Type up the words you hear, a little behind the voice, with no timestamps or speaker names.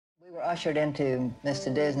were ushered into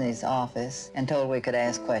Mr. Disney's office and told we could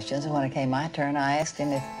ask questions. And when it came my turn, I asked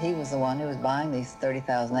him if he was the one who was buying these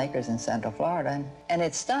 30,000 acres in Central Florida. And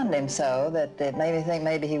it stunned him so that it made me think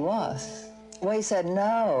maybe he was. Well, he said,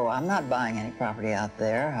 no, I'm not buying any property out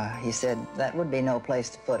there. He said that would be no place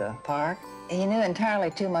to put a park. He knew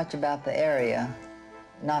entirely too much about the area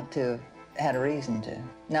not to have had a reason to.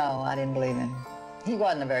 No, I didn't believe him. He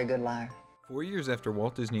wasn't a very good liar. 4 years after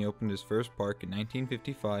Walt Disney opened his first park in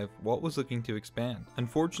 1955, Walt was looking to expand.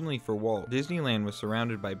 Unfortunately for Walt, Disneyland was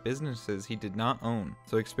surrounded by businesses he did not own,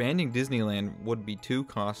 so expanding Disneyland would be too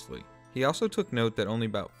costly. He also took note that only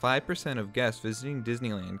about 5% of guests visiting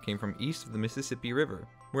Disneyland came from east of the Mississippi River,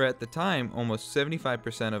 where at the time almost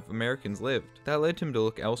 75% of Americans lived. That led him to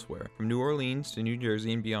look elsewhere. From New Orleans to New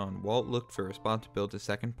Jersey and beyond, Walt looked for a spot to build his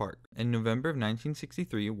second park. In November of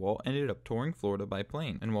 1963, Walt ended up touring Florida by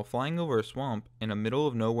plane, and while flying over a swamp in a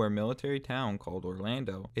middle-of-nowhere military town called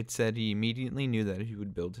Orlando, it said he immediately knew that he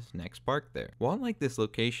would build his next park there. Walt liked this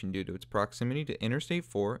location due to its proximity to Interstate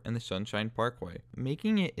 4 and the Sunshine Parkway,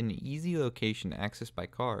 making it an easy location to access by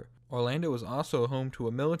car. Orlando was also home to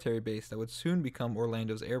a military base that would soon become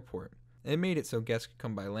Orlando's airport. It made it so guests could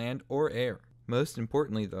come by land or air. Most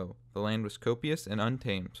importantly though, the land was copious and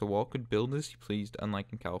untamed, so Walt could build as he pleased, unlike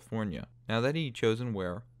in California. Now that he had chosen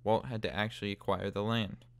where, Walt had to actually acquire the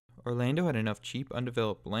land. Orlando had enough cheap,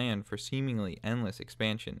 undeveloped land for seemingly endless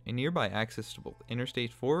expansion and nearby access to both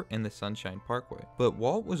Interstate 4 and the Sunshine Parkway. But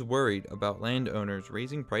Walt was worried about landowners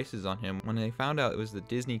raising prices on him when they found out it was the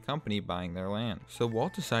Disney company buying their land. So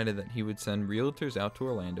Walt decided that he would send realtors out to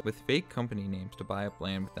Orlando with fake company names to buy up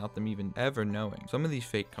land without them even ever knowing. Some of these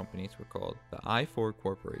fake companies were called the I-4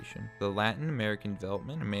 Corporation, the Latin American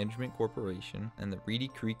Development and Management Corporation, and the Reedy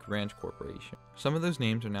Creek Ranch Corporation. Some of those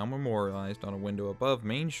names are now memorialized on a window above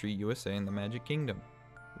Main Street, USA and the Magic Kingdom.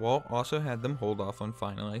 Walt also had them hold off on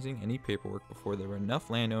finalizing any paperwork before there were enough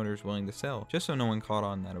landowners willing to sell, just so no one caught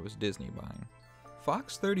on that it was Disney buying.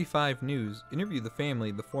 Fox 35 News interviewed the family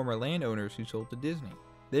of the former landowners who sold to Disney.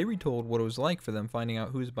 They retold what it was like for them finding out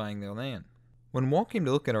who was buying their land. When Walt came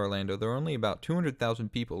to look at Orlando, there were only about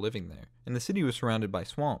 200,000 people living there, and the city was surrounded by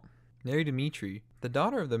swamp. Mary Dimitri, the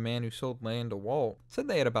daughter of the man who sold land to Walt, said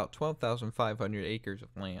they had about 12,500 acres of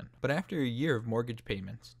land. But after a year of mortgage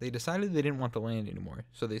payments, they decided they didn't want the land anymore,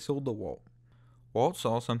 so they sold to Walt. Walt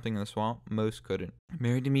saw something in the swamp most couldn't.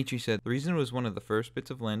 Mary Dimitri said the reason it was one of the first bits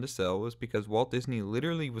of land to sell was because Walt Disney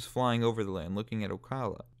literally was flying over the land looking at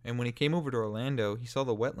Ocala, and when he came over to Orlando, he saw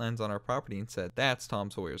the wetlands on our property and said, "That's Tom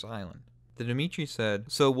Sawyer's Island." The Dimitri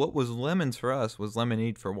said, "So what was lemons for us was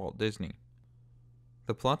lemonade for Walt Disney."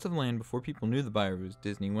 The plots of land before people knew the buyer was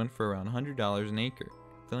Disney went for around $100 an acre.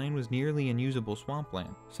 The land was nearly unusable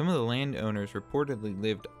swampland. Some of the landowners reportedly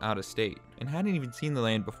lived out of state and hadn't even seen the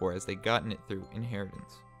land before as they'd gotten it through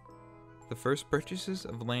inheritance. The first purchases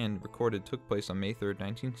of land recorded took place on May 3,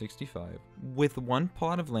 1965, with one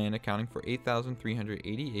plot of land accounting for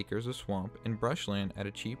 8,380 acres of swamp and brushland at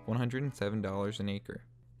a cheap $107 an acre.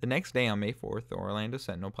 The next day on May 4th, the Orlando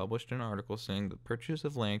Sentinel published an article saying the purchase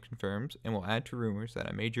of land confirms and will add to rumors that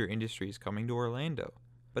a major industry is coming to Orlando.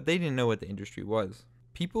 But they didn't know what the industry was.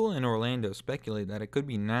 People in Orlando speculated that it could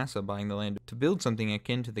be NASA buying the land to build something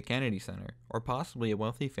akin to the Kennedy Center, or possibly a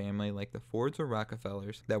wealthy family like the Fords or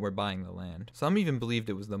Rockefellers that were buying the land. Some even believed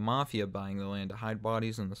it was the mafia buying the land to hide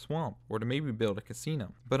bodies in the swamp, or to maybe build a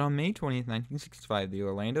casino. But on May 20, 1965, the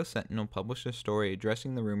Orlando Sentinel published a story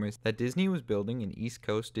addressing the rumors that Disney was building an East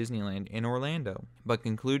Coast Disneyland in Orlando, but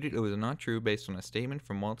concluded it was not true based on a statement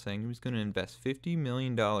from Walt saying he was going to invest $50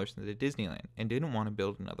 million into Disneyland and didn't want to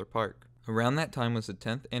build another park. Around that time was the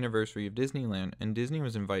 10th anniversary of Disneyland, and Disney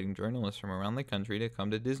was inviting journalists from around the country to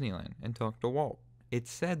come to Disneyland and talk to Walt.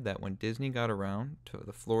 It's said that when Disney got around to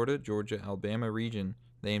the Florida, Georgia, Alabama region,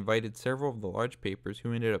 they invited several of the large papers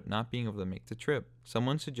who ended up not being able to make the trip.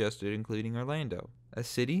 Someone suggested including Orlando, a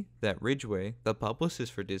city that Ridgway, the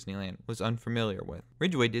publicist for Disneyland, was unfamiliar with.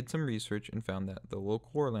 Ridgway did some research and found that the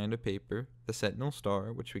local Orlando paper, the Sentinel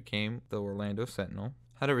Star, which became the Orlando Sentinel,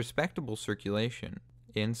 had a respectable circulation.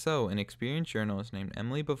 And so, an experienced journalist named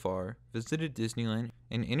Emily Bavar visited Disneyland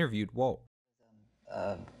and interviewed Walt.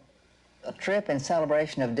 A trip in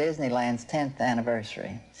celebration of Disneyland's 10th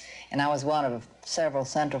anniversary. And I was one of several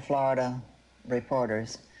Central Florida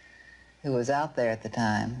reporters who was out there at the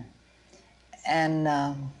time. And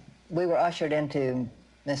we were ushered into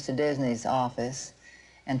Mr. Disney's office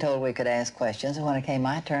and told we could ask questions. And when it came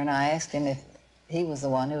my turn, I asked him if he was the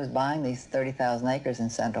one who was buying these 30,000 acres in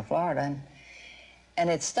Central Florida. And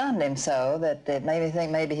it stunned him so that it made me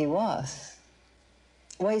think maybe he was.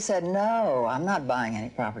 Well, he said, no, I'm not buying any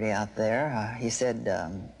property out there. He said,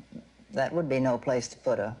 that would be no place to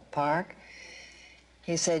put a park.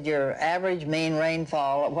 He said your average mean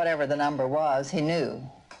rainfall, whatever the number was, he knew.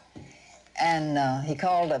 And he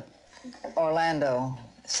called up Orlando,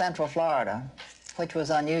 Central Florida, which was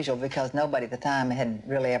unusual because nobody at the time had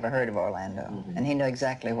really ever heard of Orlando, and he knew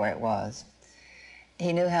exactly where it was.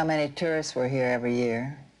 He knew how many tourists were here every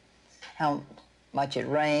year, how much it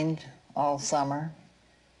rained all summer.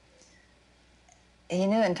 He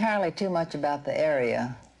knew entirely too much about the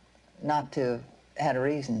area not to have had a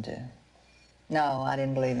reason to. No, I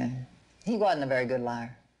didn't believe him. He wasn't a very good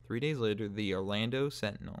liar. 3 days later, the Orlando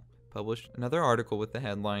Sentinel published another article with the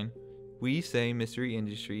headline, "We Say Mystery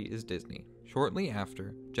Industry is Disney." Shortly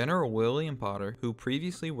after, General William Potter, who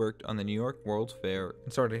previously worked on the New York World's Fair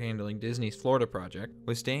and started handling Disney's Florida project,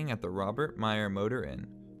 was staying at the Robert Meyer Motor Inn.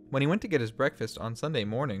 When he went to get his breakfast on Sunday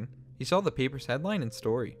morning, he saw the paper's headline and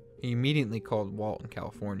story. He immediately called Walt in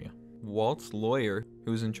California. Walt's lawyer,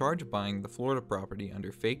 who was in charge of buying the Florida property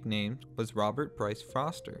under fake names, was Robert Price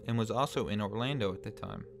Foster and was also in Orlando at the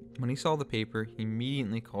time. When he saw the paper, he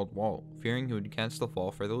immediately called Walt, fearing he would catch the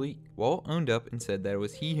fall for the leak. Walt owned up and said that it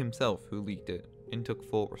was he himself who leaked it and took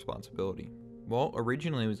full responsibility. Walt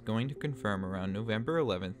originally was going to confirm around November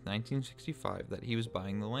 11, 1965 that he was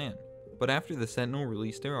buying the land. But after the Sentinel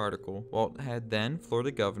released their article, Walt had then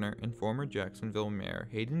Florida Governor and former Jacksonville Mayor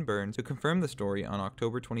Hayden Burns to confirm the story on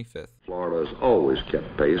October 25th. Florida has always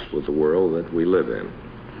kept pace with the world that we live in.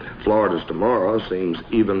 Florida's tomorrow seems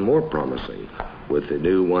even more promising. With the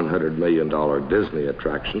new $100 million Disney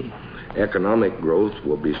attraction, economic growth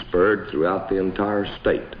will be spurred throughout the entire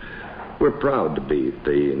state. We're proud to be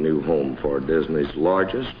the new home for Disney's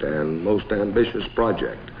largest and most ambitious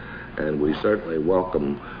project, and we certainly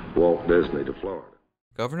welcome Walt Disney to Florida.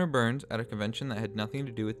 Governor Burns, at a convention that had nothing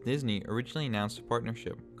to do with Disney, originally announced a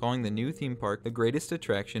partnership, calling the new theme park the greatest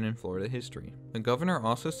attraction in Florida history. The governor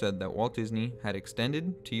also said that Walt Disney had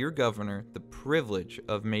extended to your governor the privilege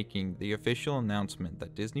of making the official announcement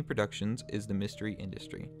that Disney Productions is the mystery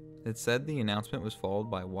industry. It said the announcement was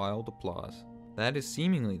followed by wild applause. That is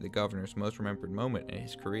seemingly the governor's most remembered moment in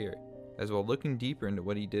his career, as while looking deeper into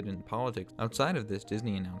what he did in politics outside of this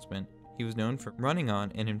Disney announcement, he was known for running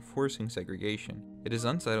on and enforcing segregation. It is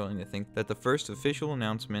unsettling to think that the first official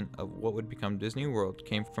announcement of what would become Disney World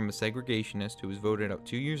came from a segregationist who was voted out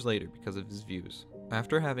 2 years later because of his views.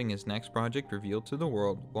 After having his next project revealed to the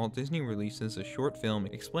world, Walt Disney releases a short film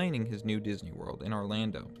explaining his new Disney World in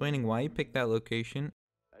Orlando, explaining why he picked that location.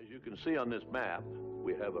 As you can see on this map,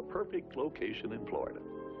 we have a perfect location in Florida,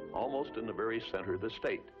 almost in the very center of the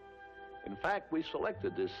state. In fact, we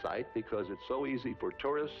selected this site because it's so easy for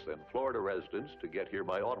tourists and Florida residents to get here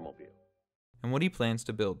by automobile. And what he plans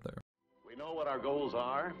to build there. We know what our goals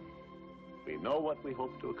are. We know what we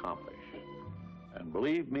hope to accomplish. And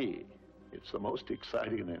believe me, it's the most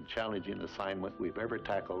exciting and challenging assignment we've ever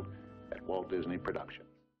tackled at Walt Disney Productions.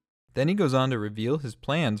 Then he goes on to reveal his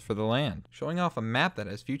plans for the land, showing off a map that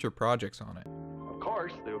has future projects on it. Of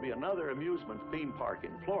course, there will be another amusement theme park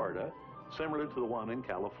in Florida, similar to the one in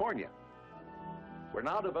California. We're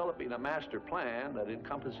now developing a master plan that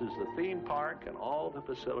encompasses the theme park and all the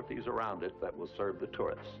facilities around it that will serve the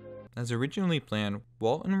tourists. As originally planned,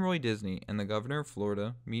 Walt and Roy Disney and the governor of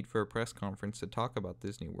Florida meet for a press conference to talk about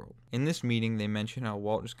Disney World. In this meeting, they mention how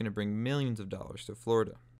Walt is going to bring millions of dollars to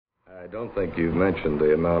Florida. I don't think you've mentioned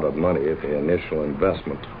the amount of money at the initial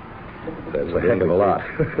investment. That's a heck of a lot.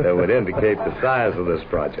 That would indicate the size of this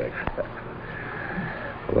project.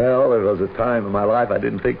 Well, there was a time in my life I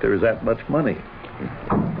didn't think there was that much money.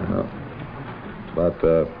 But,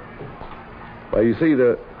 well, you see,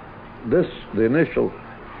 the initial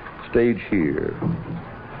stage here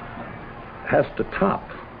has to top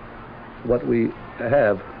what we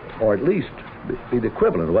have, or at least be the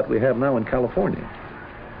equivalent of what we have now in California.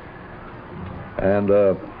 And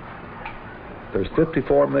there's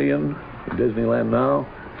 54 million in Disneyland now,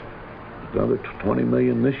 another 20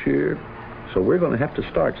 million this year. So we're going to have to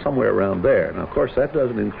start somewhere around there. Now, of course, that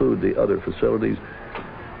doesn't include the other facilities,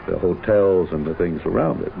 the hotels and the things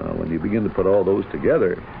around it. Now, when you begin to put all those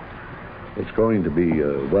together, it's going to be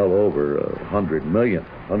well over 100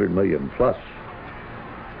 million plus,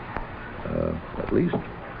 at least.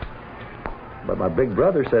 But my big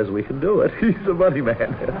brother says we can do it. He's a money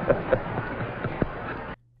man.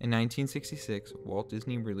 In 1966, Walt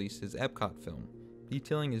Disney released his Epcot film,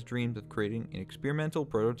 detailing his dreams of creating an experimental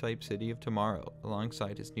prototype city of tomorrow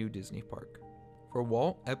alongside his new Disney park. For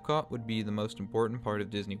Walt, Epcot would be the most important part of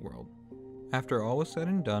Disney World. After all was said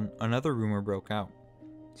and done, another rumor broke out.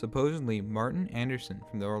 Supposedly, Martin Anderson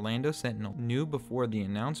from the Orlando Sentinel knew before the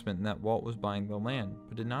announcement that Walt was buying the land,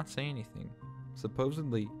 but did not say anything.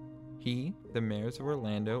 Supposedly, He, the mayors of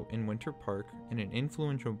Orlando and Winter Park, and an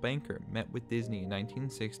influential banker met with Disney in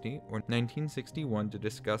 1960 or 1961 to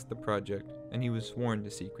discuss the project, and he was sworn to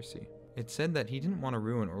secrecy. It's said that he didn't want to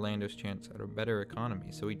ruin Orlando's chance at a better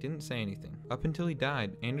economy, so he didn't say anything. Up until he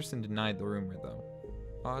died, Anderson denied the rumor though.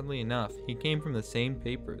 Oddly enough, he came from the same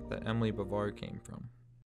paper that Emily Bavard came from.